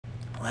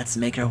Let's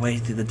make our way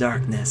through the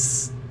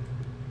darkness.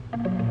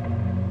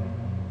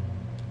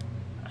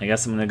 I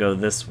guess I'm gonna go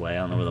this way.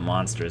 I don't know where the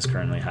monster is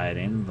currently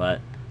hiding,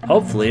 but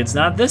hopefully it's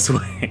not this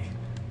way.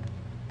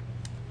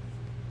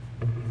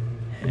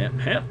 Hip,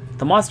 hip.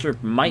 The monster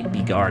might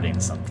be guarding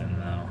something,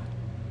 though.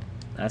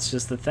 That's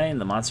just the thing.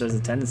 The monster has a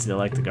tendency to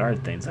like to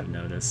guard things, I've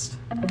noticed.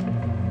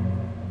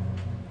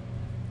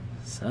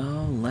 So,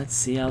 let's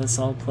see how this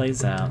all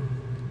plays out.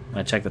 I'm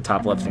gonna check the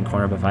top left-hand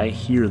corner, but if I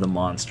hear the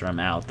monster, I'm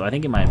out. Though I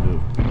think it might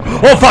move.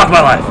 Oh, fuck my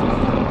life!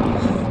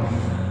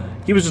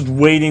 He was just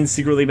waiting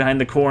secretly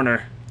behind the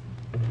corner.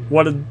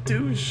 What a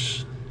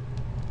douche.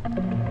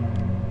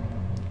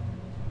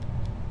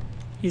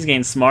 He's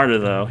getting smarter,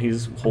 though.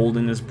 He's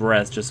holding his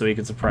breath just so he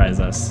can surprise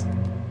us.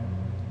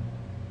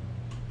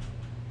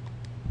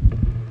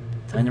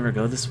 Did I never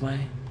go this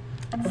way?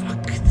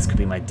 Fuck, this could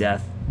be my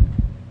death.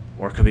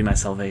 Or it could be my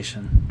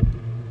salvation.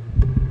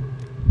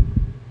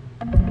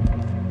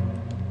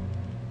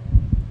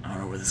 I don't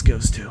know where this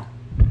goes to.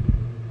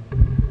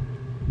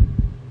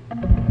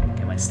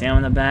 Get my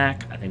stamina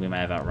back. I think we might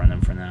have outrun him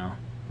for now.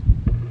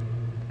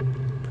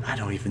 But I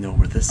don't even know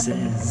where this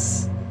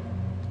is.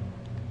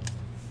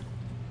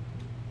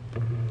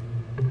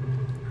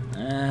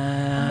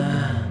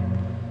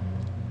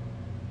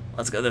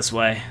 Let's go this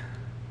way.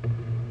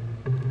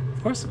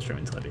 Of course I'm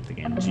streaming until I beat the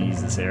game.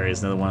 Jeez, this area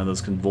is another one of those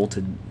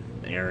convoluted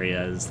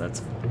areas.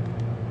 That's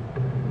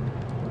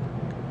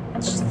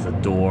just the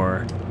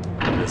door.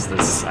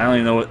 This I don't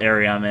even know what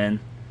area I'm in.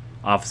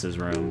 Officers'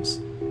 rooms.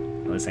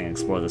 At least I can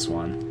explore this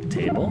one.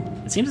 Table?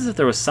 It seems as if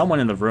there was someone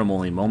in the room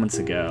only moments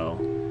ago.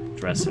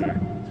 Dresser.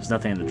 There's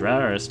nothing in the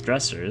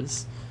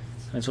dressers.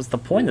 What's the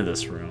point of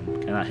this room?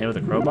 Can I not hit with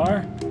a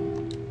crowbar?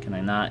 Can I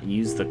not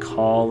use the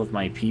call of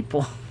my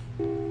people?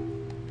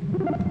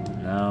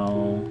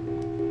 No.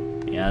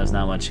 Yeah, there's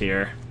not much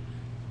here.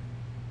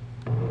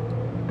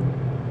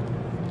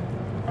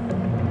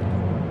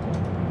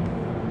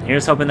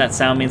 Here's hoping that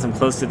sound means I'm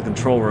close to the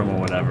control room or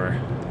whatever.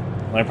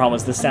 The only problem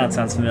is this sound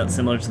sounds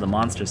similar to the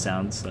monster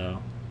sound,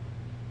 so...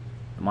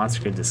 The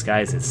monster could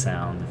disguise its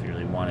sound if you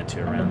really wanted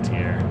to around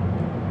here.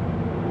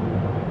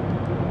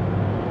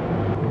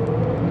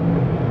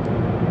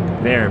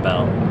 Conveyor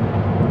belt.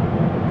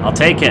 I'll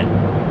take it!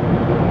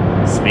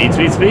 Speed,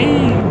 speed,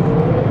 speed!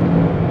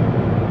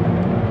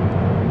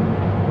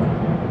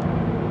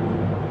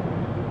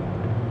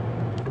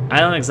 I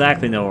don't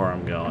exactly know where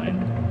I'm going,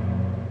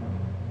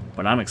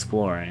 but I'm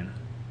exploring.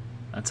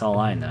 That's all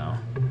I know.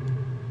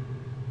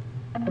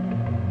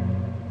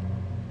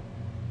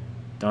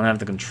 Don't have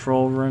the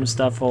control room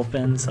stuff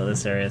open, so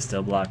this area is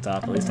still blocked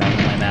off. At least I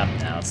have my map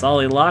now. It's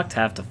solidly locked.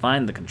 Have to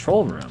find the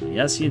control room.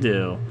 Yes, you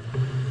do.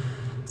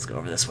 Let's go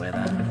over this way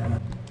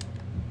then.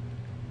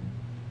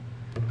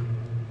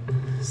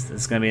 Is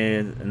this gonna be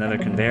another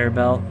conveyor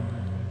belt?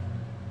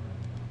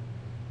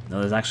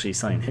 No, there's actually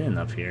something hidden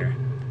up here.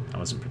 I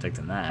wasn't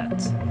predicting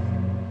that.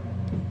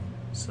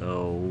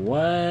 So,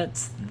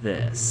 what's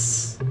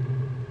this?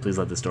 Please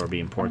let this door be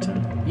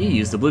important. You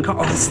used the blue card.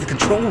 Oh, this is the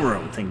control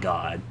room. Thank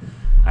God.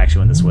 I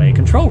actually went this way.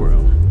 Control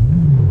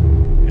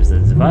room. Here's the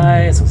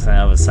device. Looks like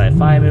a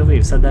sci-fi movie.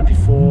 We've said that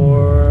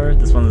before.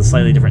 This one's a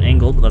slightly different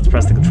angle, but let's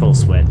press the control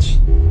switch.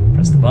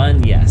 Press the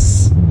button.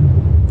 Yes.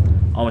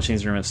 All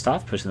machines in the room have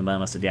stopped. Pushing the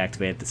button must have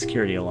deactivated the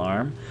security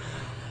alarm.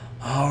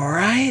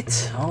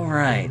 Alright.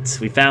 Alright.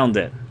 We found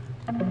it.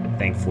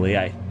 Thankfully,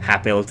 I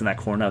looked in that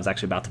corner. I was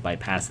actually about to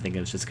bypass it, thinking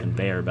it was just a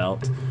conveyor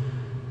belt.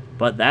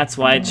 But that's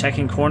why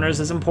checking corners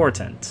is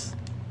important.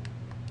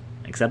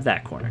 Except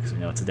that corner, because we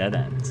know it's a dead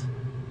end.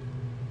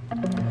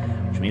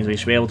 Which means we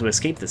should be able to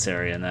escape this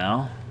area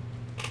now.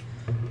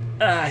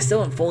 I still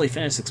haven't fully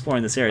finished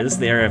exploring this area. This is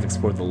the area I've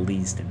explored the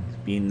least, and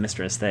being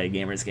Mr. Aesthetic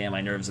Gamer's getting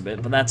my nerves a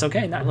bit, but that's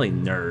okay. Not really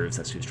nerves,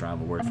 that's too strong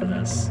of a word for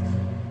this.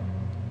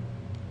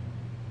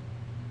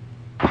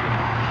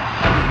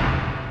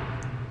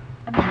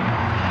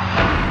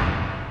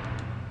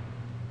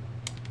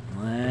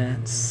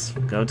 Let's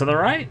go to the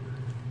right.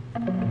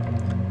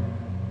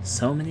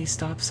 So many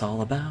stops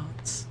all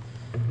about.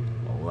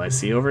 What will I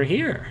see over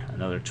here?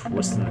 Another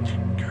twist in the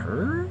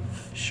curve?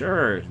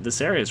 Sure, this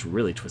area is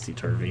really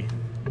twisty-turvy.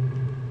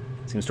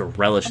 Seems to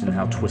relish in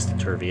how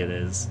twisty-turvy it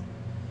is.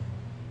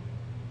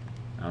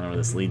 I don't know where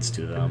this leads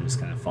to, though. I'm just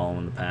kind of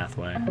following the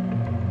pathway.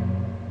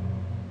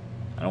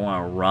 I don't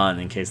want to run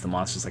in case the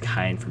monster's like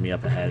hiding for me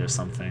up ahead or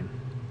something.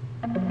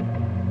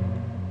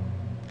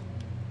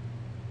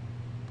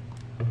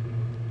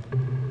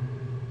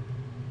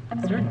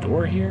 Is there a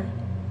door here?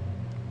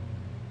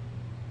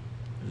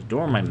 There's a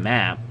door on my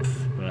map,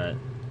 but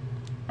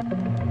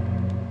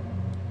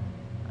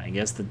I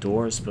guess the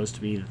door is supposed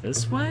to be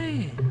this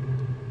way?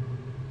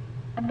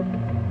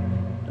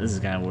 This is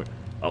kind of weird.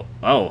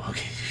 Oh,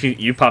 okay.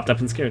 You popped up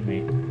and scared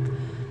me.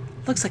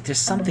 Looks like there's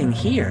something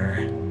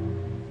here.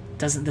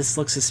 Doesn't this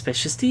look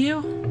suspicious to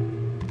you?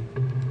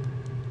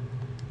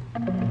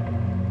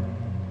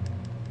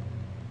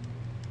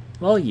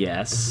 Well,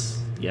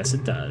 yes. Yes,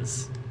 it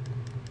does.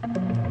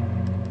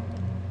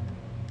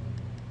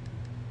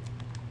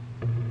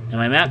 And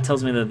my map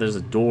tells me that there's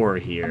a door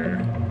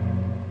here.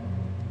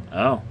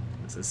 Oh,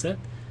 Is this it?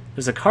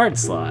 There's a card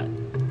slot.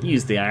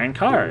 Use the iron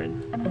card.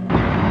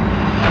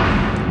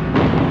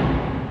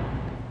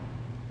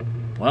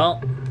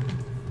 Well,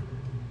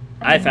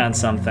 I found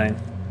something.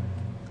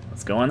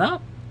 What's going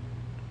up?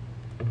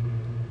 I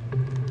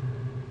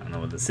don't know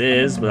what this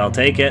is, but I'll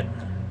take it.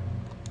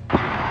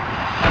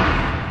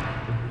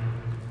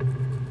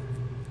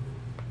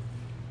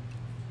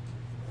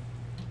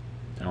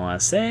 Don't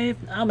want to save?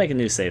 I'll make a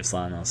new save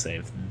slot and I'll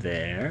save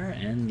there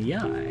and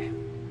yai.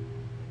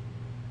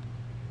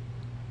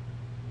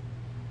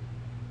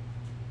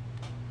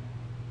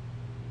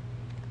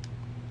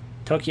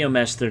 Tokyo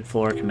Mesh 3rd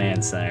floor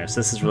command center.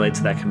 So this is related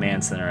to that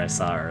command center I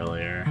saw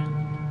earlier.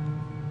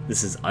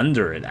 This is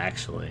under it,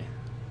 actually.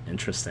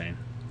 Interesting.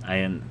 I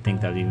didn't think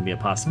that would even be a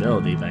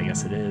possibility, but I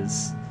guess it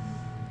is.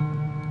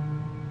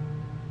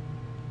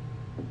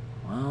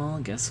 Well,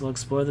 I guess we'll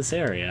explore this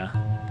area.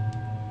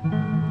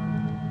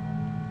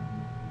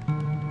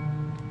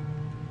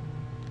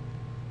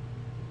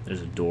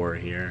 There's a door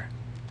here.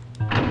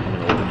 I'm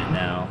gonna open it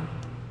now.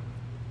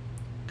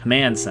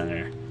 Command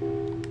center.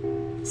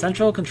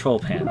 Central control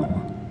panel.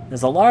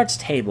 There's a large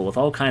table with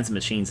all kinds of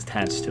machines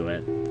attached to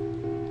it.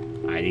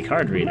 ID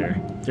card reader.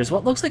 There's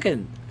what looks like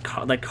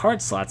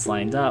card slots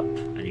lined up.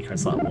 ID card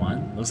slot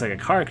 1. Looks like a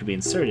card could be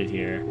inserted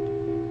here.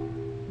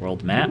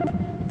 World map.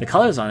 The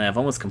colors on it have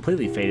almost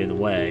completely faded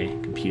away.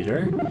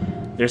 Computer.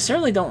 They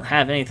certainly don't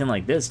have anything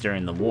like this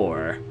during the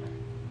war,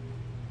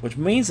 which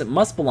means it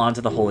must belong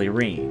to the Holy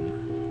Ring.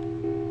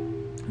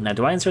 Now,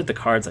 do I insert the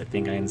cards I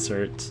think I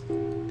insert?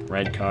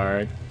 Red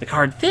card. The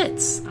card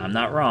fits! I'm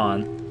not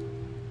wrong.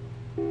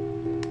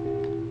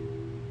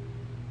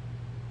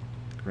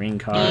 Green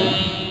card.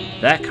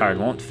 That card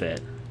won't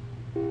fit.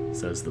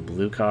 So is the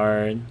blue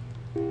card.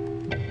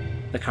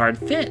 The card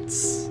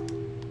fits!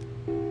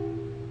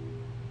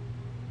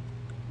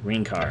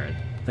 Green card.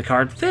 The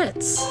card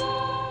fits!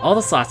 All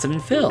the slots have been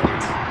filled.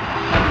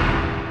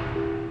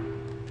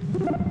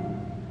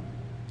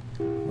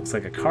 Looks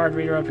like a card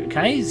reader up here.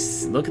 Can I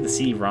look at the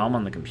CD-ROM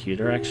on the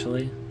computer,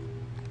 actually?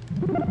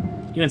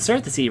 You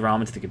insert the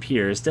CD-ROM into the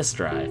computer's disk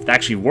drive. That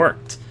actually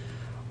worked.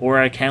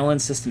 Aura Callan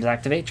systems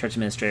activate. Church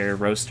Administrator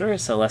Roaster.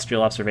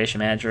 Celestial Observation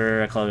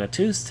Manager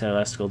Akalogatus.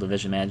 Celestial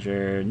Division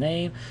Manager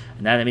Name.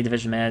 Anatomy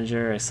Division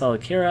Manager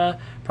Assault Akira.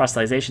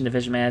 Proselytization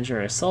Division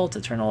Manager Assault.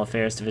 Eternal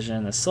Affairs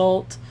Division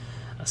Assault.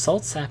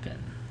 Assault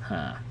Sapin.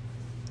 Huh.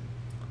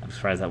 I'm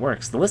surprised that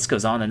works. The list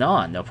goes on and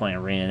on. No point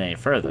in reading it any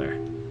further.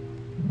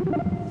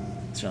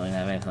 Certainly didn't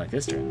have anything like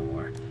this during the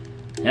war.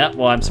 Yep,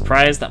 well, I'm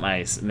surprised that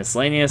my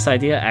miscellaneous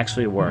idea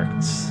actually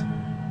worked.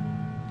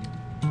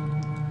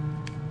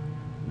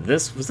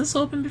 Was this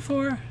open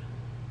before?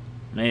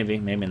 Maybe,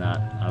 maybe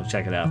not. I'll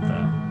check it out,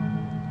 though.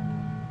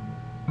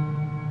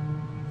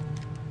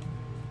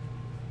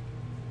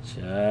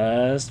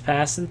 Just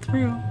passing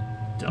through.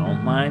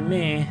 Don't mind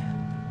me.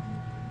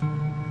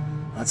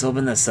 Let's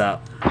open this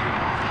up.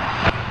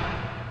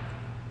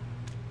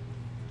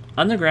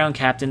 Underground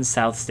Captain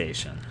South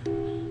Station.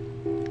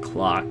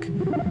 Clock.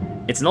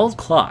 It's an old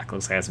clock.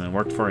 Looks like it hasn't been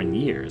worked for in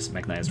years.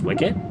 Mechanized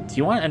wicket. Do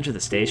you want to enter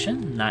the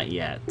station? Not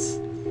yet.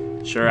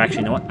 Sure, actually,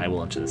 you know what? I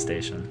will enter the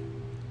station.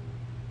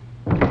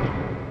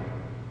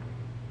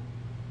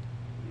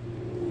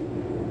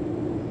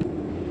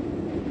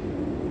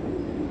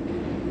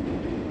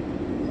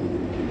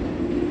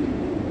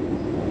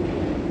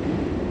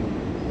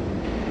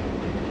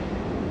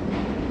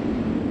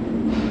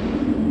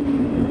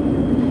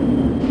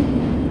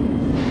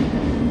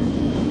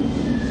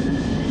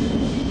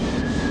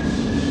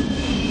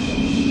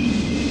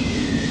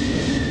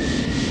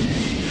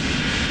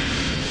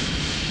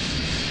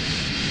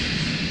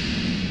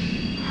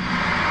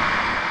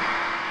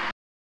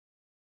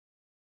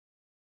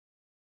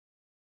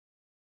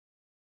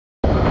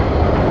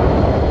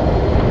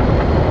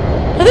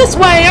 This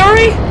way,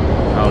 Ari!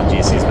 Oh,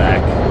 GC's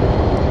back.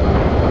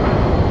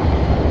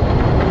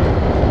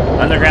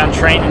 Underground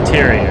train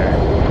interior.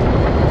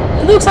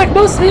 It looks like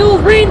most of the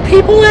old rain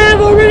people have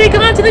already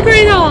gone to the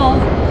Great Hall.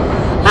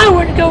 I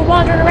wouldn't go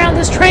wandering around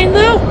this train,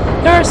 though.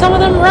 There are some of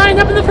them riding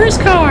up in the first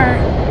car.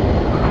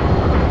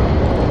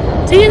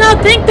 Do you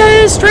not think that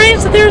it is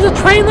strange that there's a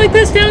train like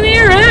this down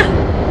here, eh?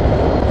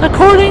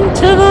 According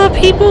to the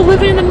people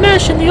living in the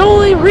mesh and the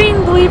Holy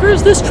Ring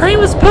believers, this train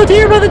was put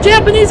here by the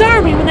Japanese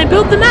army when they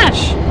built the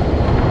mesh.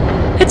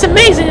 It's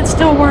amazing it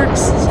still works.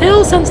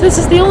 Still, since this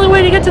is the only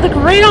way to get to the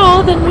Great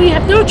Hall, then we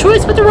have no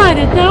choice but to ride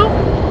it, no?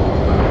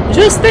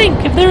 Just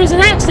think, if there is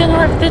an accident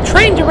or if the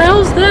train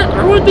derails,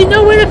 there would be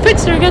no way to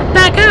fix it or get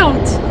back out.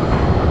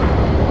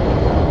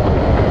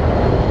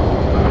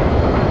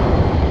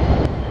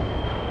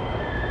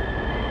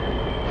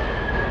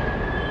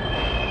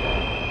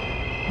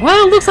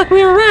 Well, looks like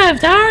we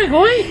arrived,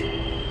 ahoy!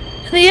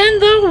 In the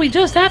end, though, we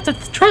just have to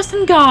trust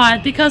in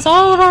God, because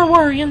all of our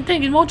worry and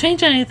thinking won't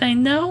change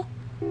anything, no?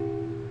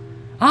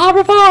 Au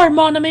revoir,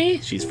 mon ami!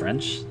 She's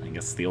French. I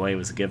guess the way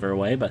was to give her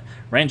away, but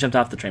Rain jumped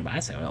off the train. But I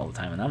say it all the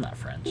time, and I'm not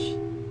French.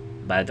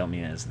 But I don't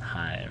mean it as in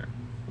hi or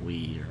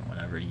we or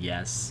whatever.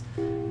 Yes.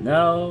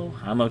 No,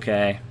 I'm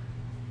okay.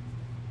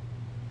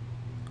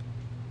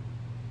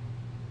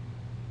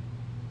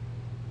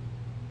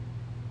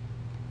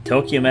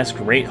 Tokyo-esque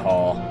Great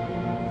Hall.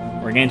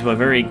 We're getting to a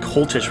very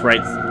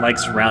cultish-like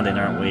surrounding,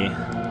 aren't we?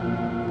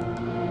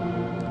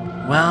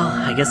 Well,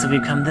 I guess if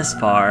we've come this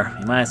far,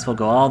 we might as well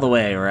go all the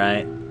way,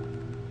 right?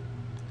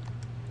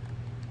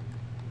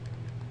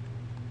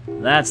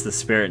 That's the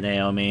spirit,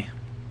 Naomi.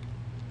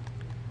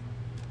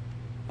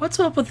 What's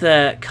up with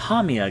that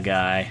Kamiya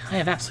guy? I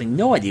have absolutely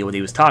no idea what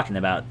he was talking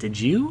about. Did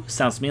you?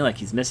 Sounds to me like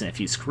he's missing a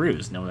few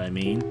screws, know what I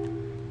mean?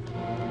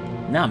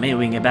 Now maybe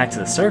we can get back to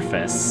the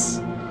surface.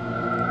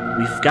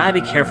 We've got to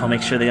be careful,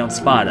 make sure they don't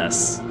spot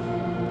us.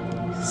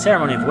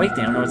 Ceremony of Awakening,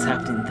 I don't know what's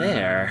happening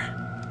there.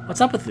 What's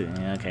up with it?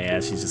 Okay,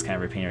 yeah, she's just kind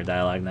of repeating her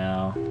dialogue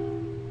now.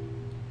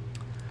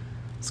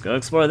 Let's go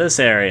explore this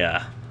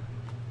area.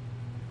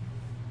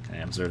 Can I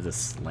observe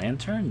this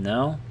lantern?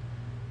 No.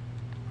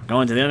 We're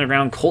going to the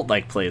underground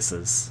cult-like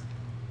places.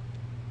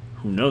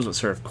 Who knows what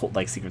sort of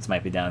cult-like secrets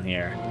might be down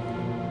here.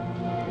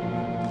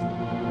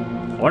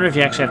 I wonder if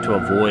you actually have to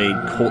avoid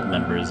cult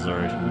members,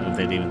 or if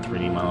they'd even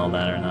 3D model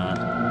that or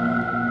not.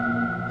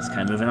 Just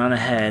kind of moving on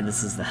ahead.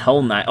 This is the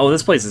Hellnight. Oh,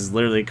 this place is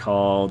literally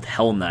called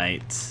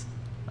Hellnight,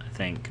 I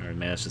think. Or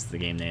maybe that's just the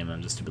game name.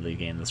 I'm just stupidly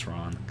getting this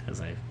wrong, because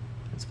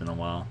it's been a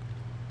while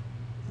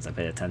since I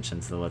paid attention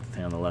to the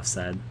thing on the left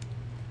side.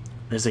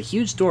 There's a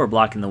huge door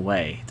blocking the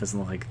way. It doesn't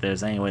look like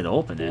there's any way to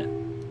open it.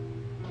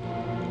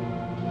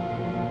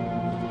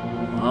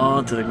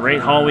 Oh, to the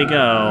Great Hall we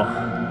go.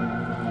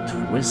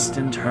 Twists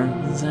and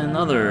turns and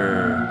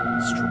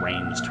other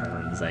strange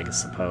turns, I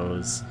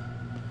suppose.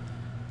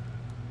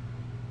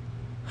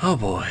 Oh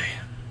boy.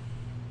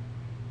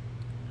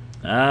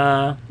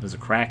 There's a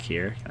crack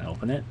here. Can I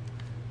open it?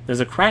 There's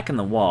a crack in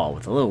the wall.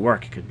 With a little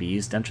work, it could be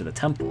used to enter the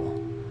temple.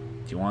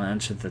 Do you want to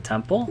enter the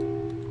temple?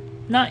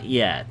 Not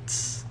yet.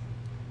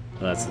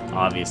 Well, that's an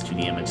obvious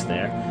 2D image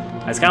there.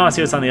 I just kind of want to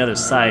see what's on the other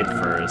side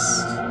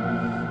first.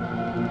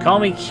 Call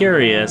me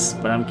curious,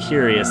 but I'm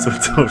curious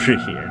what's over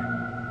here.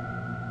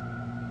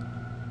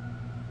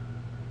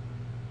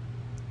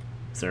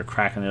 Is there a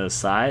crack on the other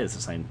side? Is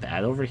there something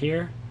bad over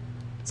here?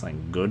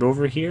 Something good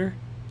over here?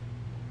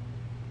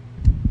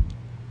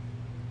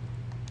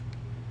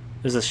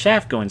 There's a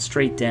shaft going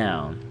straight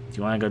down. Do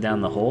you want to go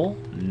down the hole?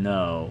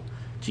 No.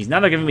 Geez, now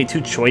they're giving me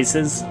two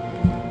choices.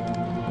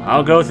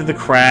 I'll go through the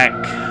crack.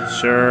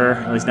 Sure.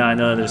 At least now I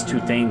know that there's two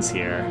things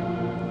here.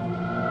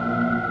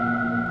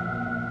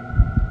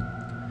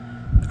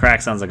 The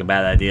crack sounds like a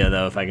bad idea,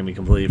 though, if I can be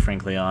completely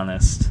frankly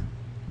honest.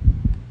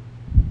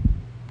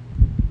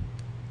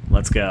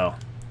 Let's go.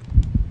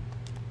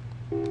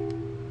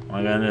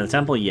 Want to go into the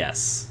temple?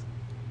 Yes.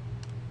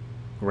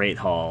 Great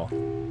Hall.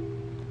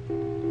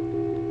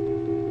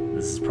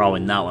 This is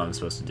probably not what I'm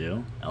supposed to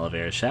do.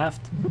 Elevator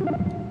shaft.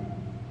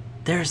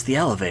 There's the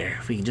elevator.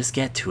 If we can just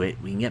get to it,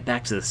 we can get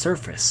back to the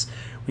surface.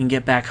 We can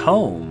get back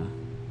home.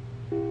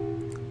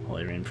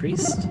 Holy Rain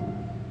Priest.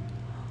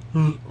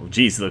 Oh,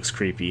 geez, it looks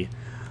creepy.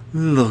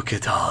 Look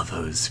at all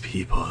those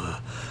people.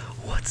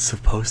 What's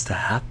supposed to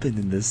happen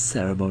in this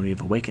ceremony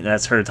of awakening?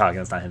 That's her talking,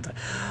 that's not him talking.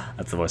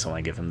 That's the voice I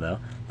want to give him, though.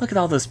 Look at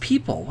all those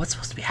people. What's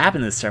supposed to be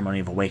happening in this ceremony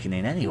of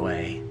awakening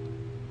anyway?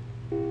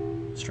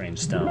 Strange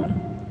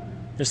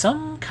stone. There's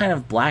some kind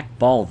of black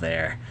ball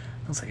there.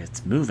 Looks like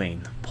it's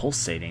moving,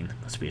 pulsating.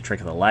 Must be a trick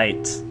of the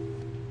light.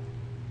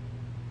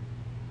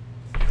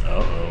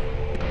 Uh-oh.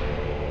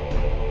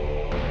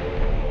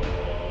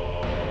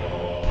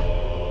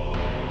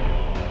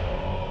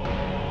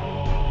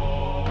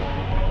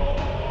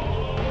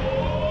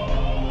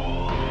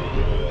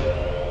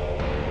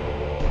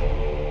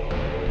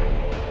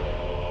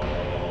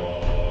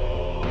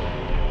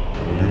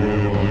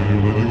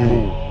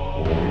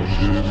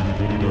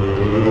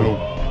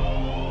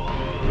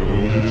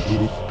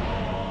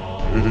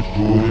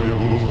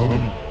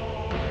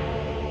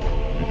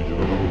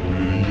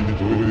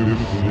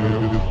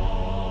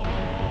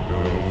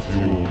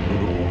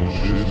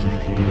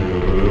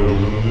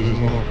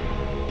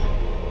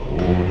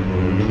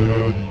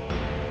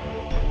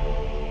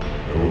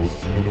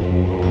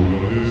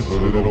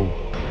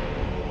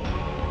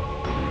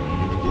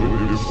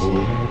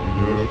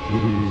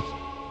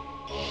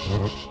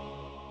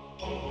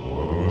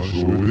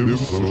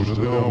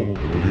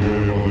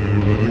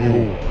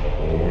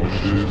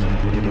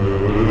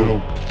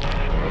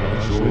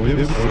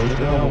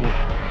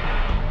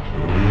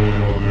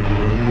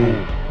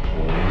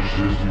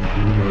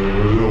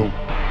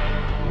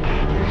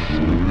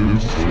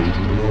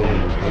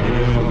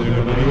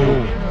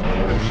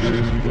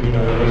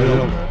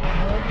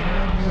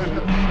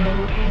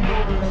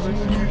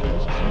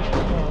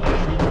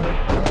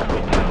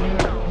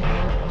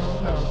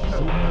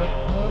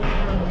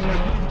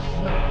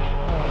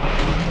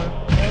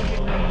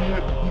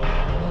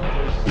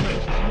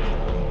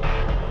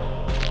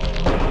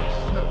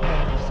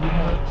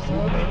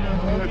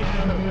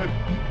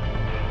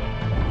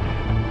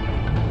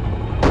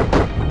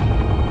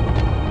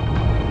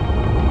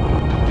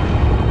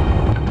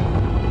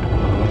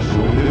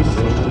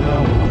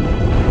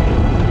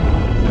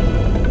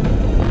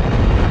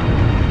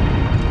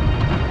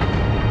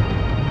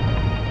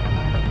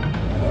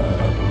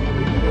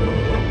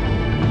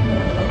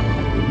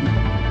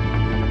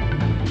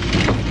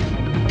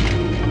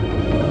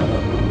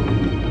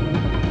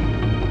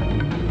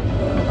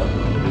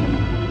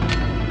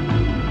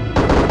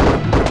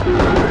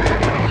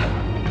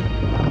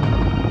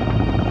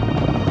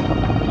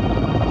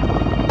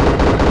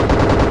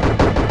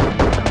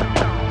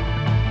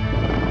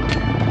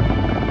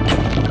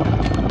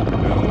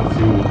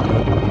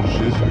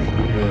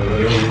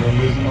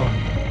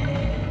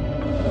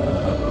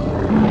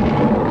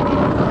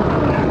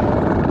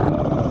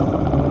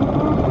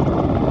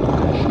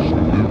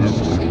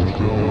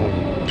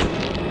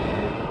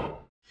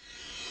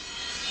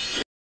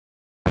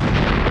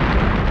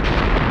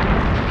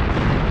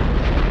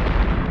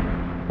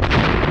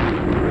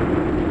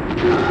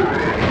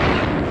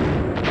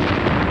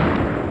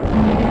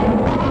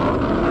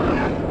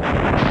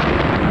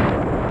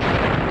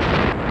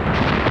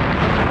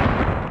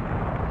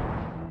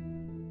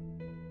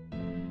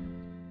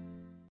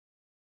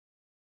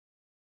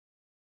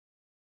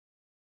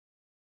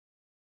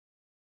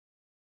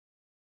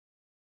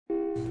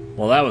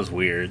 Well, that was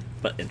weird,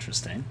 but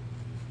interesting.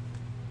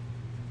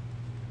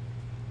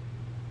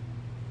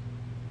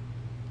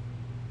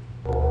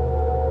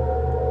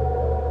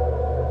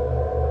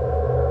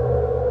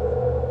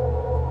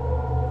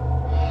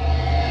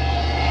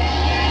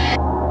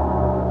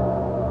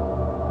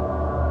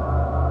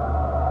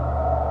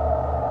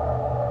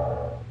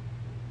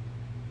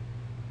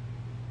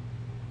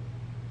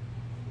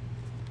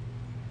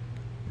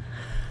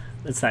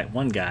 It's that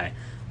one guy.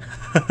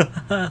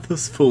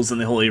 Those fools in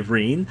the Holy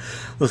Reen.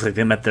 Looks like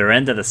they met their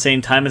end at the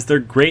same time as their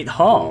great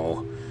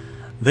haul.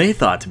 They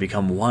thought to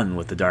become one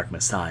with the Dark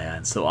Messiah,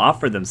 and so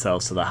offered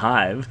themselves to the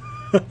hive.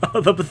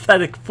 The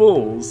pathetic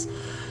fools.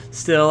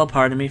 Still, a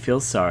part of me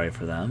feels sorry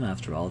for them.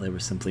 After all, they were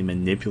simply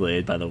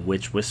manipulated by the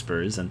witch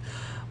whispers, and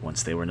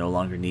once they were no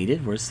longer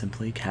needed, were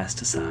simply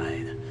cast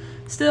aside.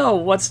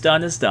 Still, what's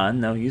done is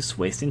done. No use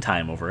wasting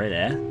time over it,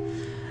 eh?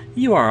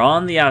 You are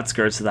on the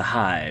outskirts of the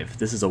hive.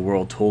 This is a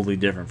world totally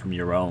different from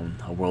your own,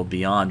 a world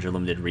beyond your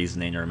limited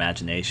reasoning or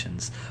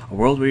imaginations, a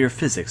world where your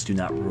physics do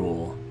not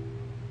rule.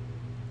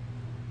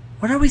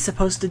 What are we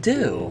supposed to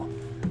do?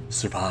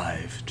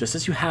 Survive, just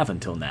as you have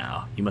until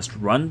now. You must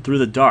run through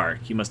the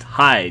dark, you must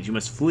hide, you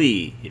must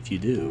flee, if you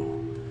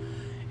do.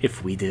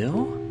 If we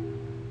do?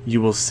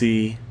 You will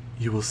see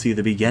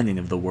the beginning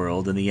of the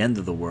world and the end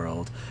of the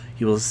world.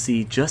 You will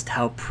see just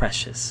how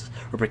precious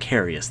or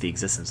precarious the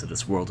existence of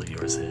this world of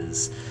yours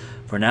is.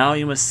 For now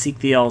you must seek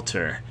the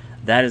altar.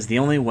 That is the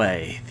only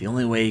way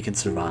you can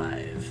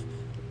survive.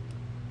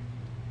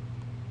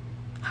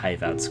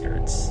 Hive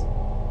outskirts.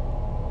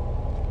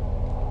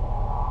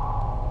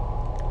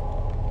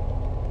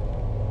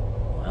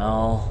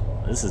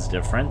 Well, this is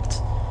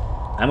different.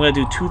 I'm going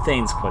to do two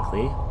things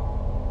quickly. I'm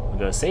going to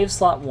go to save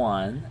slot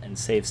 1 and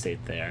save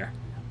state there.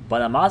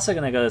 But I'm also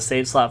going to go to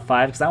save slot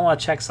 5 because I want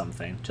to check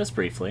something, just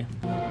briefly.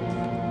 I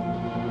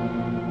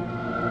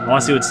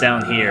want to see what's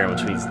down here,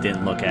 which we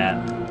didn't look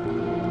at.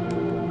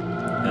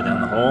 Go down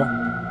the hole.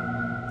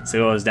 See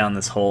what was down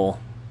this hole.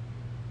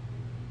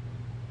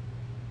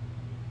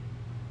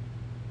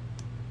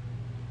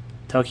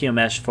 Tokyo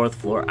Mesh 4th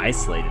floor,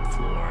 isolated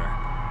floor.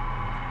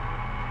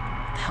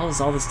 What the hell is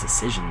all this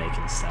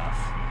decision-making stuff?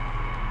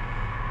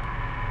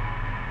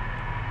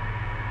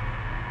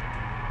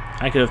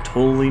 I could have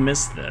totally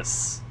missed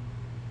this.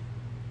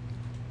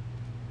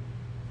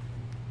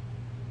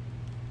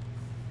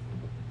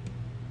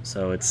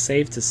 So it's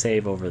safe to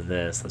save over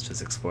this. Let's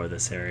just explore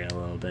this area a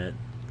little bit.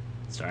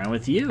 Starting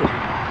with you.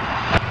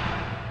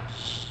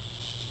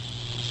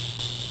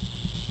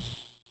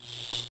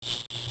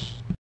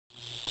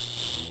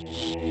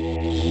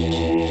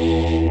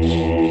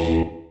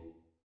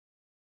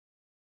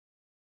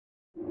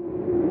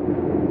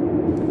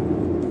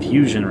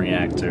 Fusion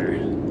reactor.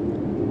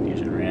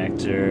 Fusion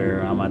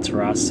reactor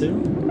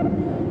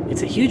Amaterasu.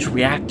 It's a huge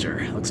reactor.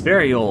 It looks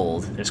very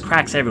old. There's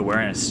cracks everywhere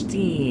and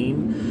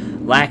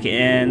steam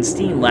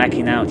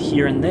lacking out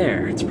here and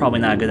there. It's probably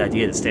not a good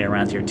idea to stay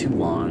around here too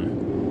long.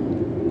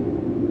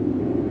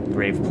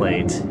 Grave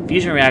plate.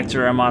 Fusion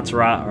reactor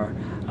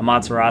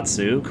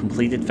Amaterasu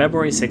completed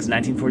February 6,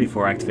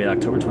 1944, activated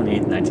October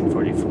 28,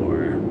 1944.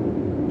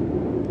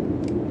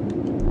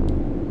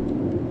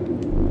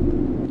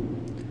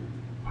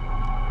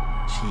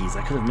 Jeez,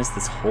 I could have missed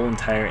this whole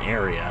entire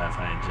area if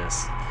I had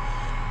just...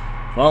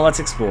 Well, let's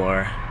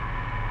explore.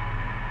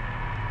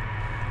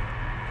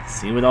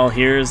 See what all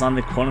here is on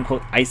the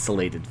quote-unquote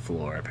isolated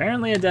floor.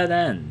 Apparently a dead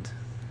end.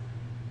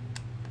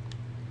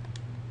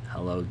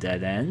 Hello,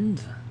 dead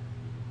end.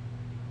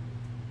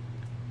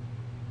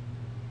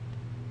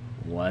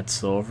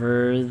 What's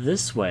over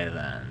this way,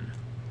 then?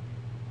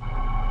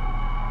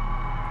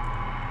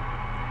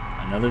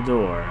 Another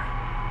door.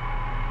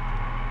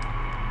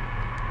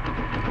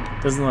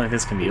 Doesn't look like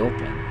this can be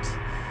opened.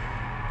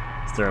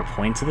 Is there a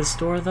point to this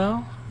door,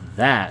 though?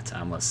 That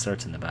I'm less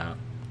certain about.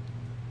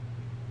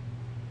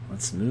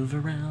 Let's move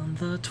around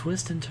the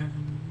twists and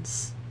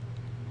turns.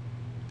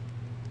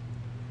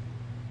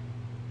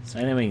 Is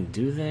there anything we can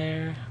do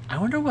there? I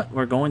wonder what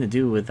we're going to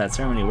do with that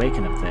ceremony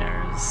awaken of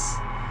theirs.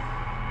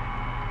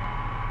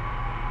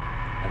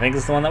 I think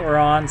it's the one that we're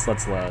on, so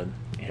let's load.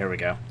 Here we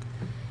go.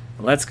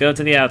 Let's go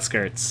to the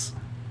outskirts.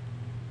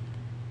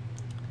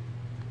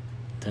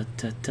 Da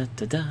da da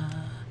da da.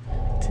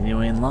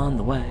 Continuing along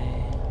the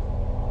way.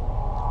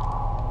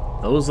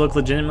 Those look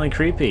legitimately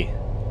creepy.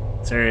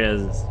 This area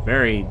is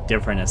very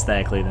different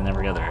aesthetically than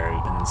every other area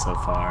we've been in so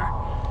far.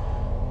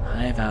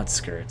 Hive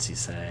outskirts, you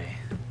say.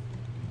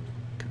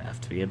 Gonna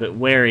have to be a bit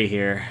wary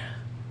here.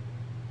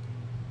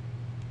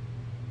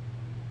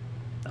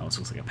 That almost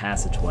looks like a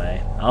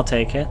passageway. I'll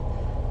take it.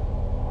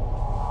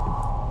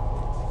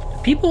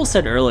 People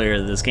said earlier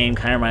that this game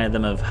kind of reminded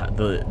them of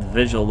the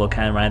visual look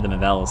kind of reminded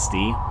them of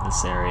LSD.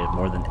 This area,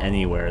 more than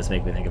anywhere, is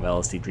making me think of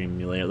LSD Dream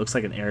Emulator. It looks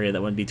like an area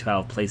that wouldn't be too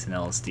out of place in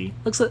LSD.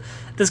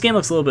 This game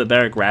looks a little bit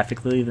better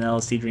graphically than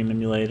LSD Dream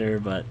Emulator,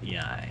 but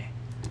yeah,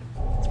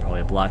 it's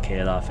probably a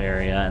blockaded off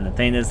area. And the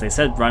thing is, they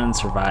said run and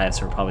survive,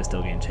 so we're probably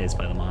still getting chased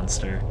by the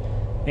monster.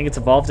 I think it's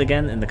evolved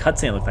again. In the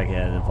cutscene, it looked like it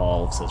had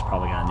evolved, so it's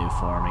probably got a new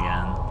form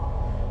again.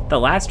 The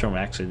last form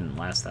actually didn't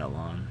last that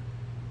long.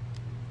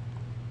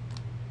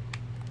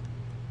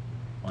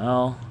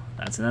 Well,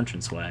 that's an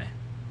entranceway.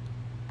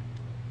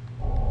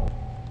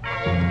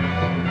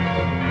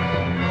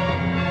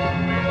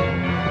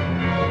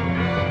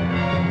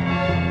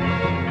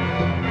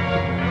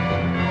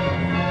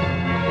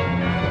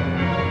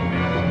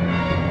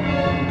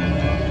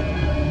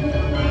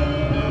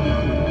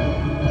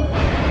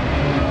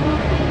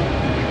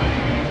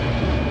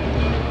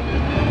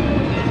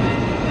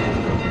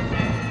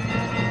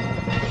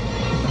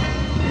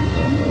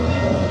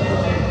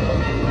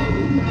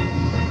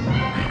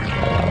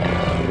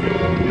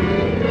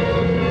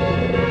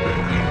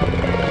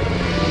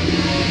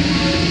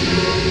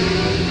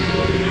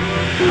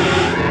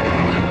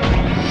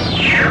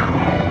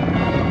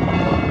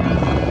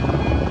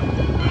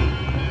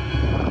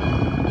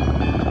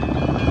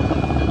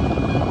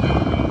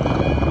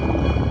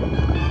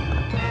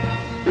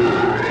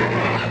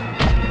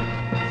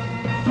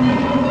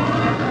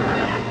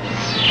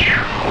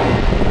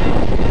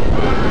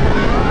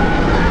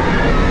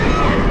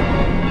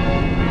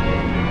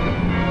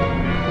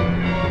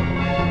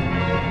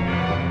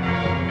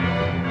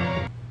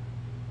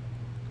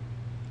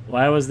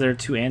 Why was there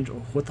two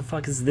androids? What the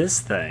fuck is this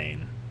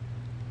thing?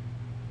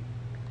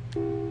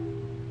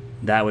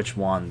 That which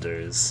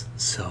wanders.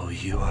 So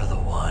you are the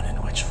one in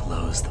which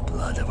flows the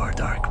blood of our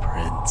Dark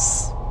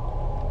Prince.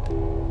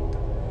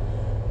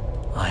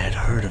 I had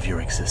heard of your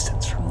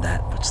existence from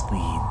that which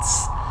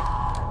leads.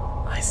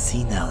 I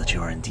see now that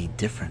you are indeed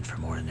different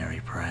from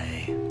ordinary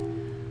prey.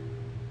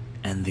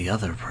 And the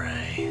other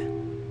prey.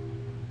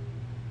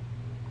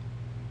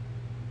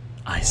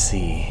 I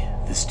see.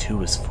 This too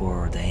was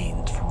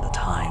foreordained from the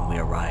time we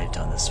arrived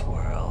on this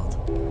world.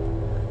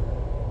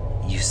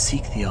 You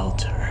seek the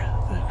altar,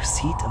 the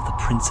seat of the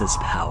prince's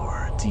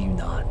power, do you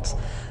not?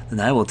 Then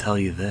I will tell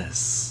you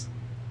this.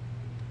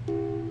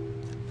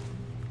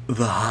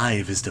 The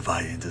hive is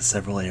divided into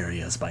several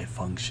areas by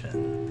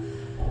function.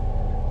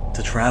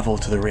 To travel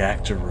to the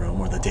reactor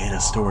room or the data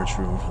storage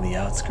room from the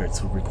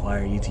outskirts would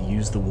require you to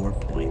use the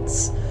warp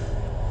points.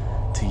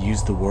 To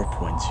use the warp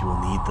points, you will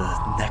need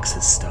the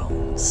Nexus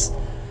Stones.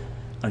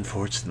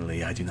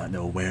 Unfortunately, I do not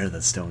know where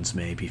the stones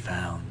may be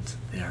found.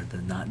 They are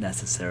not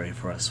necessary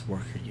for us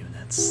worker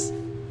units.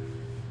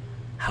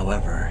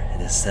 However,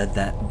 it is said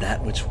that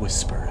that which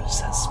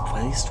whispers has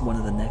placed one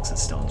of the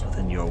Nexus Stones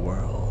within your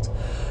world.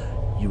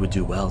 You would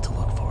do well to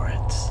look for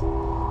it.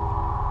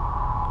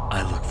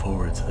 I look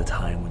forward to the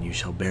time when you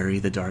shall bury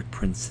the Dark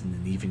Prince in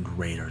an even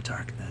greater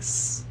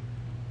darkness.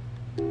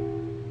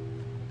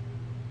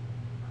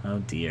 Oh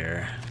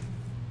dear.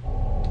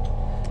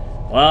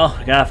 Well,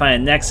 we gotta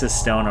find a Nexus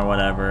Stone or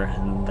whatever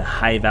in the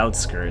hive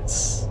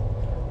outskirts.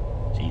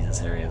 Jeez,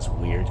 this area is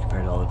weird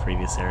compared to all the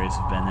previous areas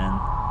we've been in.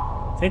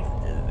 I think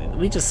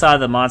we just saw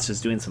the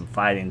monsters doing some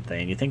fighting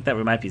thing. You think that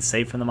we might be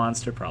safe from the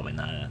monster? Probably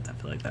not. I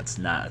feel like that's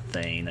not a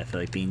thing. I feel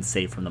like being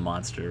safe from the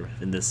monster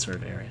in this sort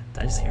of area.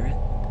 Did I just hear it?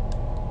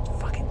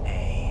 Fucking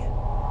A.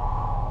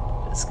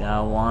 Just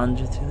gotta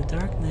wander through the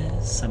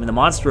darkness. I mean, the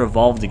monster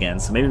evolved again,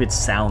 so maybe its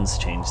sounds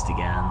changed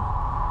again.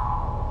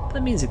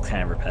 That means it's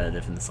kind of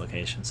repetitive in this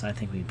location, so I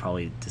think we can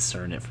probably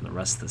discern it from the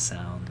rest of the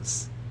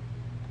sounds.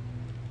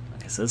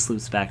 Okay, so this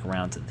loops back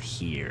around to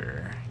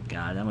here.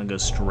 God, I'm gonna go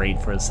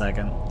straight for a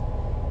second.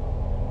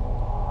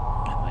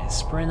 Get my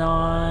sprint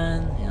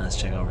on. Yeah, let's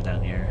check over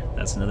down here.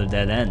 That's another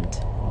dead end.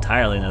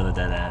 Entirely another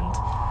dead end.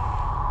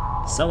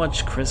 So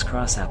much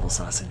crisscross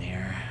applesauce in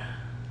here.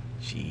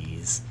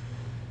 Jeez.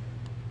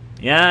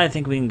 Yeah, I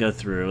think we can go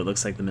through. It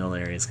looks like the middle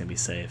area is gonna be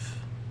safe.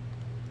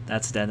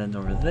 That's a dead end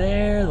over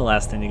there. The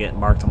last thing to get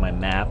marked on my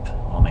map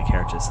while my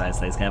character decides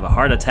that he's gonna have a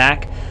heart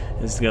attack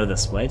is to go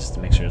this way, just to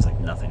make sure there's like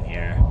nothing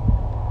here.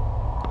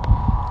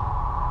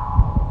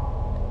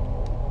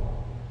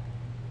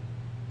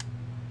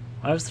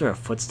 Why was there a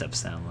footstep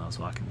sound when I was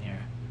walking here?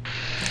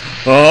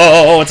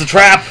 Oh, it's a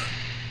trap!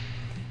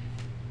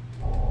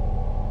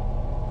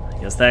 I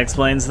guess that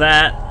explains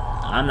that.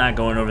 I'm not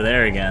going over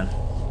there again.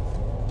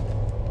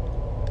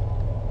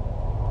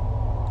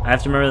 I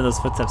have to remember those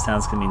footstep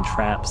sounds can mean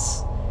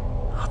traps.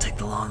 I'll take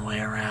the long way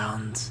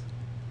around.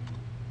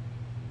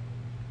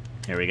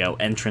 Here we go.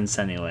 Entrance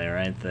anyway,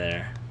 right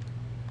there.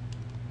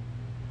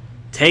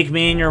 Take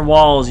me in your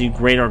walls, you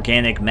great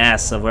organic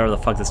mass of whatever the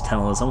fuck this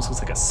tunnel is. Almost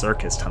looks like a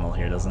circus tunnel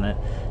here, doesn't it?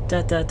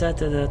 Da da da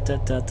da da da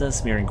da da.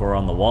 Smearing gore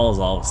on the walls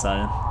all of a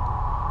sudden.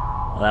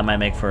 Well, that might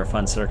make for a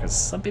fun circus.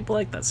 Some people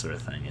like that sort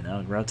of thing, you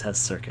know?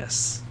 Grotesque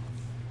circus.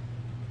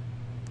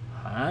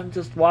 I'm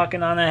just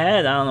walking on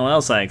ahead. I don't know what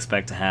else I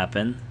expect to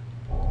happen.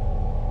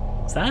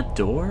 Is that a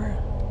door?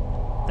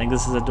 I think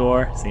this is a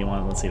door. See,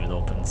 let's see if it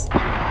opens.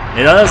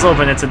 It does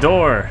open. It's a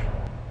door.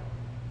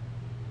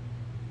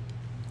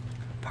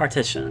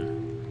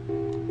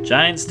 Partition.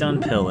 Giant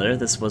stone pillar.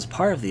 This was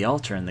part of the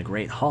altar in the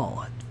Great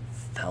Hall. It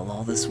fell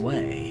all this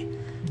way.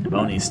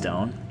 Ebony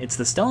stone. It's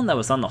the stone that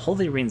was on the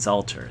Holy Ring's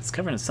altar. It's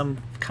covered in some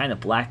kind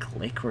of black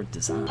lacquer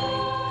design.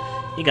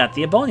 You got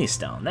the Ebony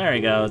stone. There we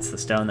go. It's the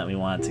stone that we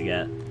wanted to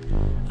get.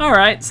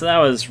 Alright, so that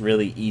was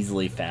really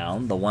easily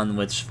found. The one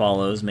which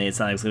follows made it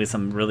sound like it was going to be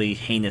some really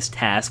heinous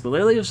task, but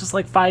literally it was just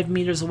like 5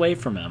 meters away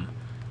from him.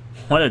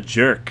 What a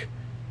jerk.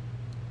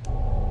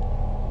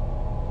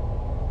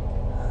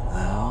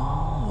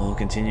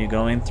 continue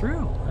going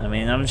through. I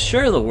mean, I'm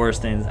sure the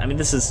worst things... I mean,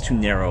 this is too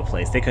narrow a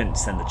place. They couldn't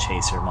send the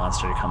chaser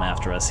monster to come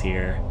after us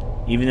here.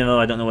 Even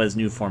though I don't know what his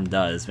new form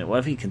does. But what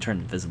if he can turn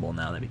invisible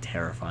now? That'd be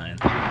terrifying.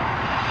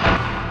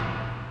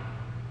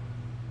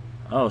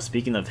 Oh,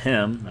 speaking of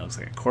him, that looks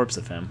like a corpse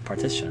of him.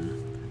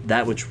 Partition.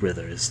 That which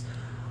withers.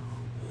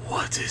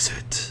 What is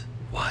it?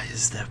 Why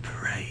is there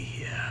prey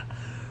here?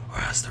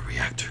 Or has the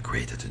reactor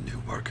created a new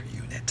worker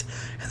unit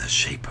in the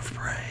shape of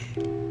prey?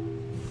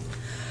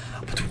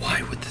 But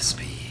why would this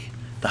be?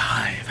 The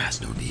Hive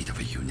has no need of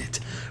a unit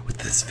with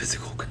this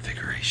physical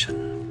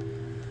configuration.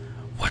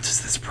 What is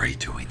this prey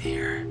doing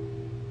here?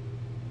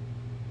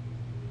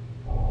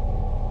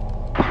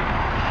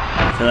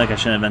 I feel like I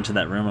shouldn't have entered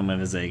that room. I'm going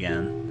to visit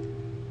again.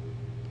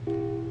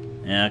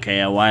 Yeah,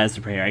 okay, why is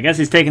the prey here? I guess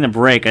he's taking a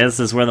break. I guess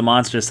this is where the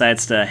monster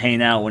decides to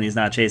hang out when he's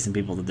not chasing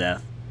people to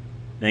death.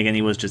 Then again,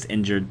 he was just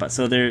injured. But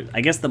so there,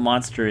 I guess the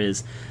monster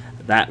is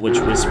that which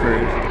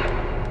whispered.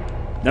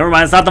 Never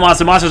mind, it's not the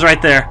monster. The monster's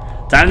right there.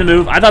 Time to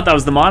move. I thought that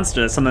was the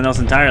monster. That's something else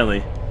entirely.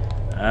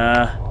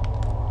 Behind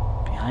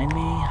me?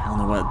 I don't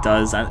know what it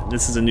does.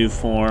 This is a new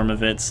form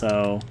of it,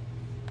 so...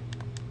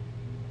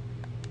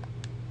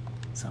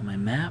 Is that on my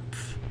map?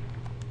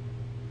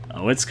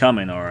 Oh, it's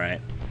coming,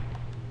 alright.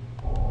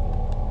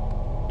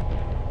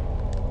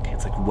 Okay,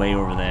 it's like way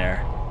over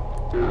there.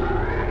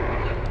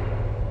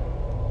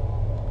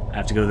 I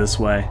have to go this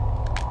way.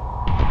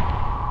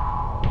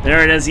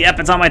 There it is.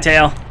 Yep, it's on my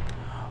tail.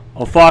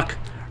 Oh, fuck.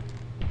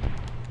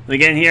 Are they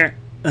getting here?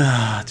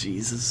 Ah,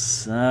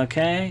 Jesus.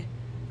 Okay.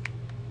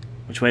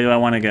 Which way do I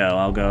want to go?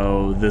 I'll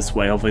go this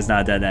way. Hopefully it's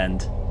not a dead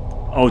end.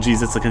 Oh,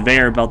 jeez, it's a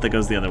conveyor belt that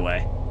goes the other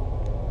way.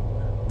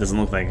 Doesn't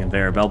look like a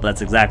conveyor belt, but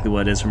that's exactly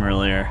what it is from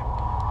earlier.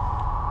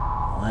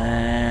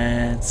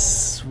 Let's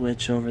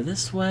switch over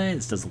this way.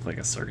 This does look like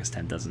a circus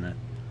tent, doesn't it?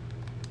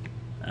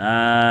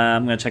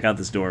 I'm going to check out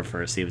this door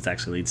first, see if it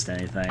actually leads to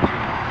anything.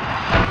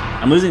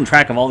 I'm losing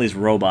track of all these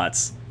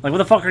robots. Like, what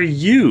the fuck are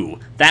you?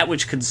 That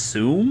which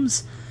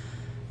consumes?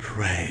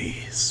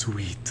 Pray,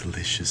 sweet,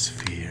 delicious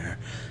fear,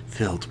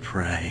 filled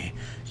prey,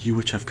 you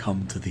which have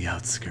come to the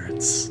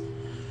outskirts.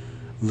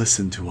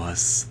 Listen to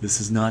us,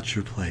 this is not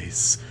your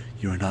place,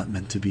 you are not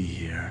meant to be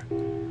here.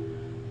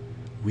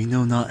 We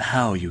know not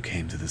how you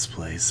came to this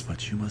place,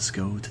 but you must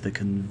go to the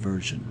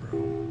conversion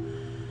room.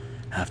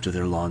 After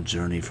their long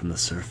journey from the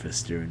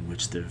surface, during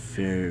which their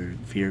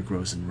fear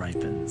grows and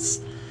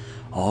ripens,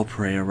 all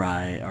prey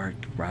arrive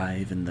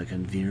in the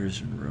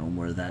conversion room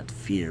where that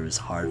fear is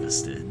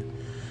harvested.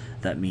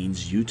 That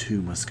means you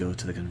too must go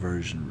to the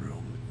conversion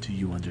room. Do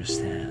you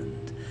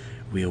understand?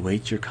 We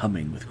await your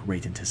coming with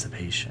great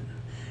anticipation.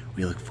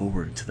 We look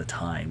forward to the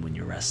time when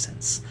your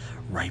essence,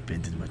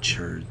 ripened and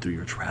matured through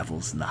your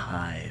travels in the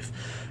Hive,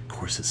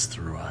 courses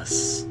through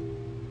us.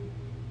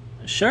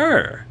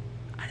 Sure.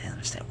 I didn't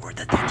understand a word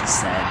that they just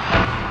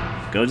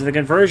said. Go to the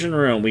conversion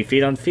room. We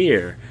feed on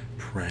fear.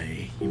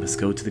 Pray, you must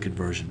go to the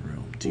conversion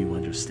room. Do you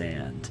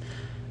understand?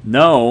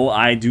 No,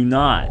 I do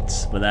not.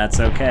 But that's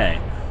okay.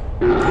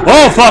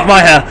 Oh, fuck my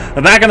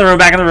head! Back in the room,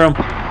 back in the room.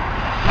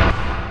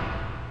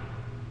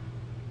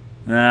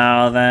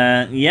 Now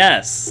then,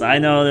 yes, I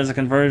know there's a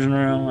conversion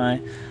room.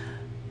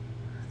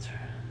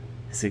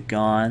 Is it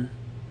gone?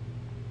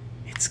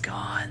 It's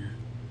gone.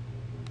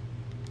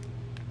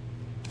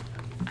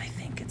 I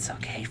think it's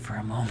okay for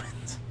a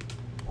moment.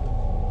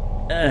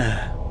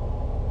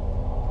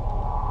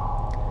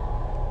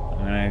 I'm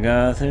gonna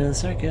go through the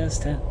circus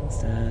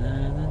tents.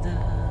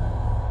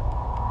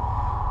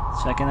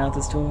 Checking out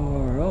this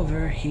door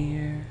over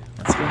here.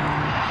 Let's go.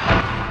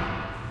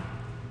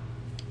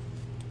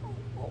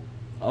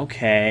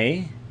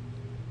 Okay.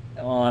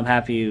 Well, I'm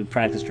happy you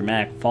practiced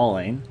dramatic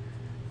falling.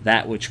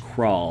 That which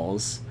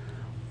crawls.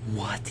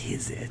 What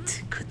is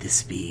it? Could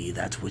this be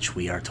that which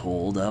we are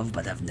told of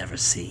but have never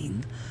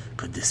seen?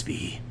 Could this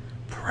be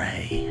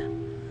prey?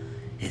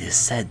 It is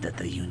said that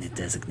the unit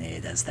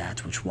designated as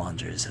that which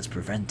wanders has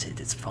prevented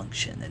its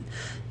function and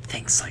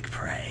thinks like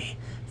prey,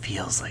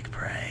 feels like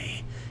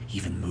prey,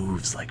 even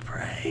moves like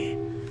prey.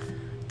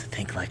 To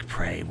think like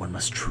prey, one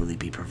must truly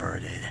be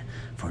perverted,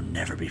 for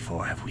never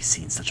before have we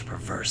seen such a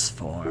perverse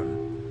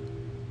form.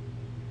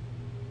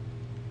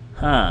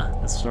 Huh,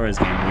 this story's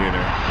getting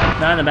weirder.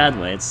 Not in a bad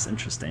way, it's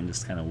interesting,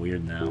 just kind of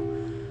weird now.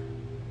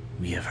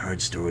 We have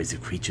heard stories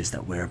of creatures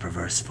that wear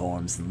perverse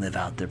forms and live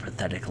out their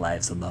pathetic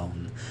lives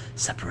alone,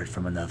 separate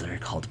from another,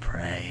 called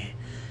prey.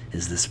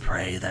 Is this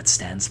prey that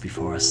stands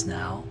before us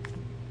now?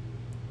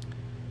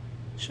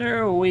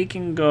 Sure, we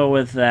can go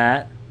with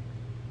that.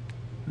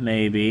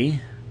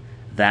 Maybe.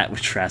 That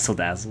which razzle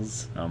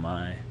dazzles. Oh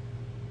my.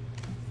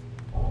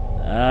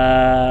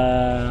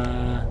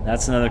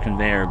 That's another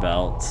conveyor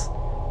belt.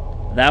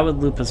 That would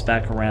loop us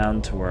back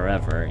around to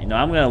wherever. You know,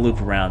 I'm going to loop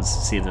around to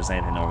see if there's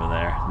anything over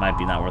there. It might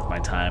be not worth my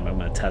time. I'm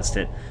going to test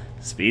it.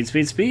 Speed,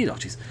 speed, speed. Oh,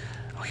 jeez.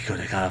 Okay, good.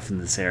 I got off in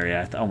this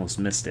area. I almost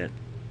missed it.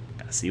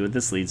 Gotta see what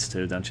this leads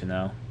to, don't you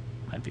know?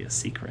 Might be a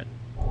secret.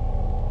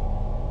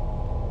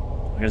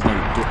 There's no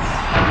door.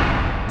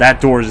 That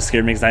door just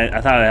scared me because I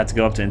thought I had to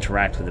go up to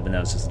interact with it, but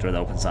no, it's just a door that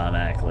opens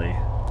automatically.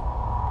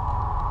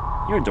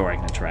 You're a door I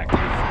can interact with.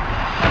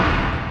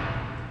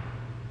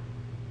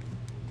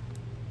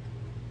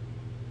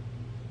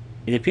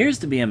 It appears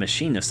to be a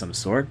machine of some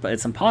sort, but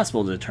it's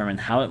impossible to determine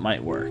how it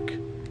might work.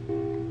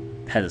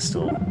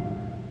 Pedestal.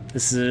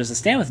 This is a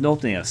stand with an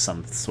opening of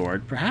some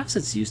sort. Perhaps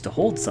it's used to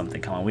hold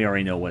something. Come on, we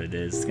already know what it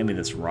is. It's gonna be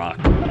this rock.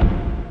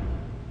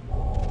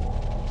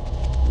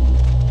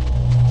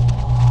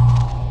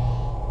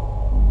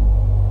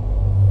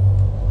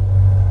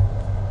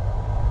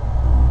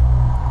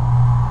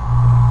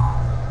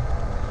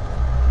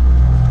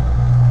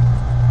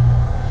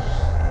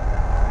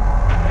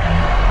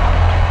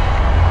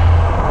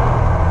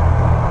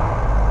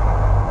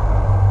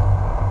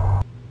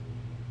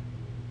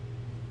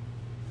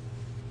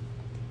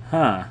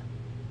 Huh.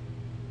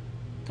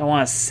 Do I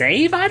want to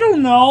save? I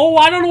don't know.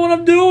 I don't know what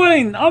I'm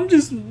doing. I'm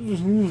just...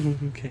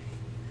 Okay.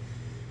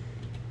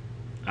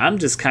 I'm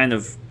just kind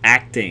of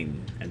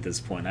acting at this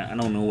point. I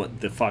don't know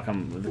what the fuck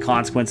the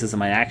consequences of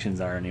my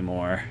actions are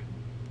anymore.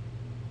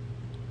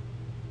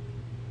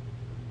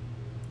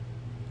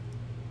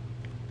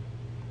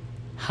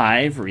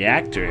 Hive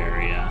reactor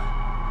area.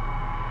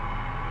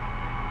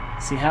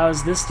 See, how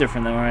is this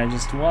different than where I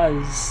just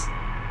was?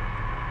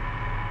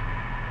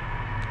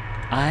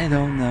 I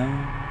don't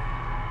know.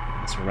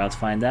 Guess we're about to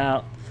find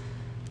out.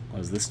 What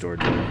does this door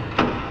do?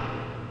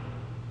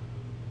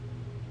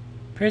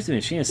 Appears to be a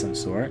machine of some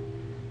sort.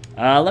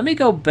 Let me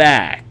go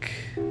back.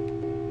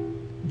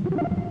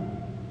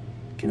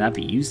 Cannot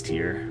be used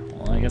here.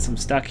 Well, I guess I'm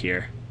stuck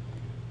here.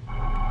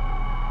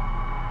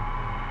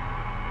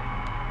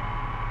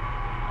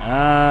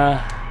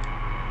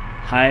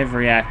 Hive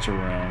reactor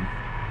room.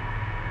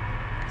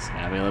 So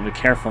gotta be a little bit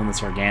careful in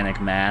this organic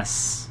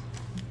mass.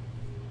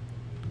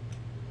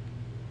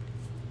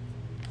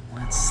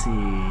 Let's see.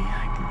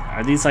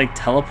 Are these like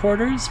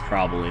teleporters?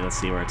 Probably. Let's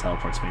see where it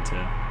teleports me to.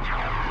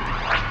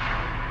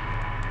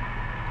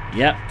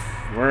 Yep,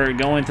 we're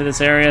going to this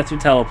area through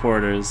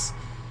teleporters.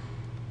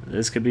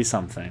 This could be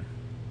something.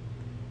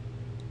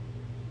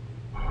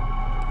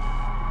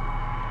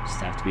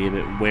 Just have to be a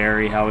bit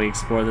wary how we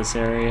explore this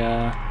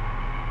area.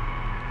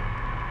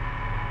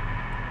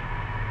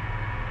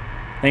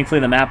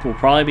 Thankfully, the map will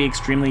probably be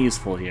extremely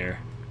useful here.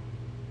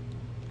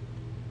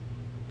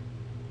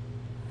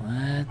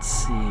 Let's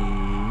see.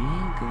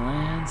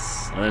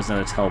 Glance. Oh, there's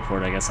another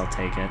teleport. I guess I'll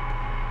take it.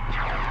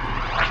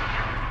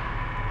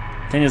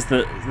 Thing is,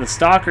 the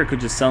stalker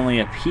could just suddenly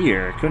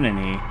appear, couldn't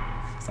he?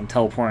 Because I'm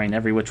teleporting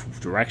every which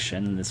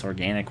direction in this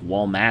organic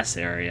wall mass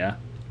area.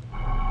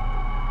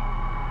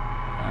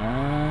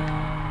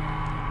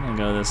 I'm gonna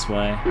go this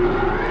way.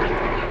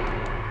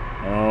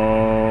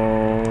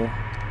 Oh,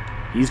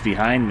 he's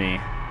behind me.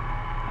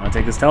 I'm gonna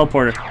take this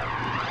teleporter.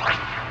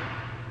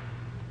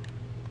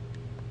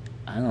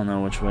 I don't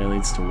know which way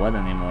leads to what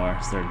anymore.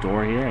 Is there a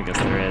door here? I guess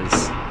there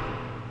is.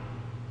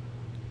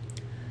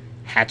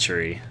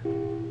 Hatchery.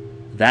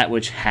 That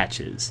which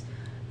hatches.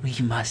 We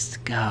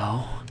must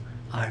go.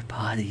 Our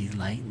body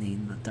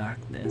lightening the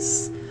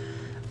darkness.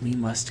 We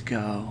must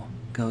go.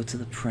 Go to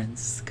the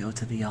prince. Go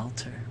to the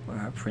altar where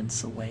our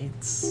prince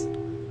awaits.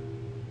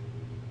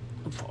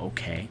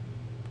 Okay.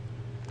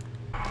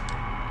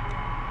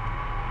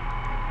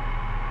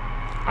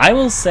 I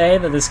will say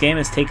that this game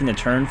has taken a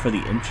turn for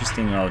the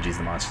interesting... Oh, geez,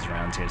 the monster's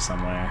around here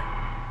somewhere.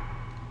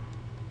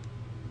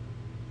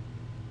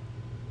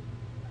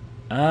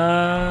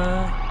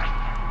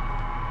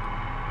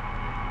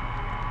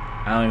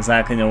 I don't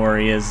exactly know where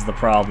he is the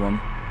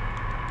problem.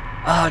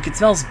 Oh, it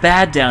smells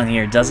bad down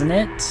here, doesn't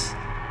it?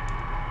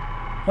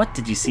 What,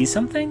 did you see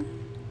something?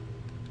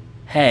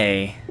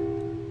 Hey.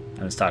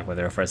 I was talking with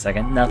her for a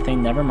second.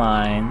 Nothing, never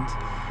mind.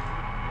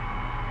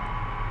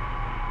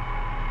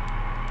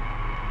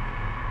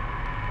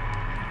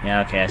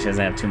 Yeah, okay, she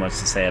doesn't have too much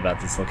to say about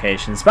this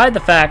location, despite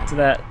the fact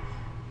that...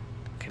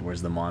 Okay,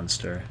 where's the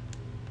monster?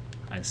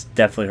 I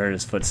definitely heard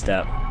his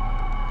footstep.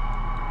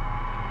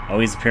 Oh,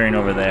 he's appearing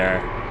over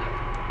there.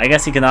 I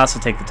guess he can also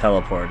take the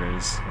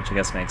teleporters, which I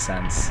guess makes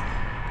sense.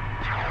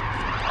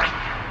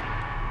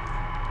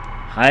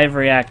 Hive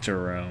reactor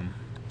room.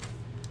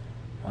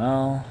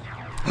 Well...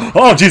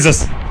 Oh,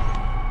 Jesus!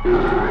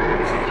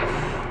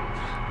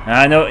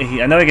 I know he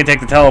can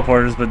take the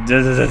teleporters, but...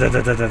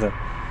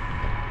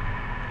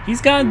 He's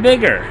gotten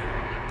bigger.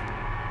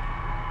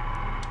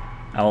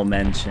 I will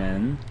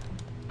mention.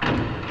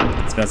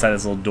 Let's go inside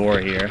this little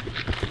door here.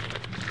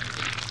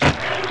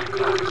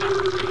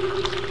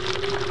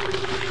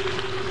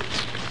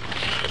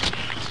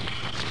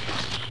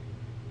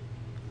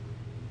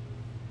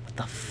 What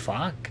the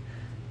fuck?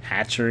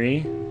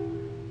 Hatchery?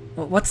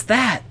 What's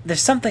that?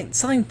 There's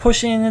something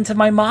pushing into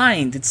my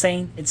mind. It's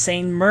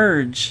saying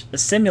merge,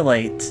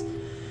 assimilate.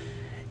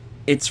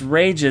 It's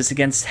rages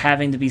against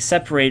having to be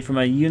separated from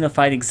a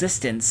unified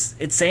existence.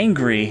 It's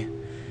angry.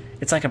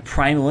 It's like a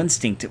primal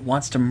instinct. It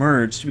wants to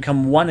merge, to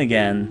become one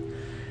again.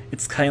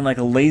 It's kind of like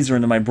a laser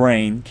into my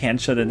brain.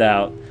 Can't shut it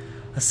out.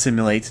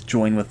 Assimilate,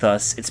 join with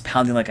us. It's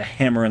pounding like a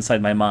hammer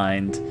inside my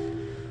mind.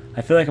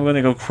 I feel like I'm going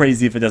to go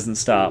crazy if it doesn't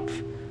stop.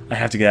 I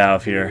have to get out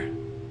of here.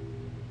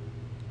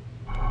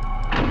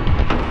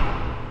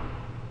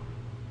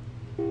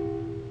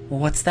 Well,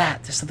 what's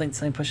that? There's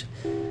something pushing.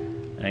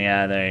 Oh,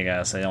 yeah, there you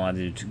go. So I don't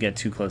want to get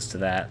too close to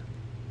that.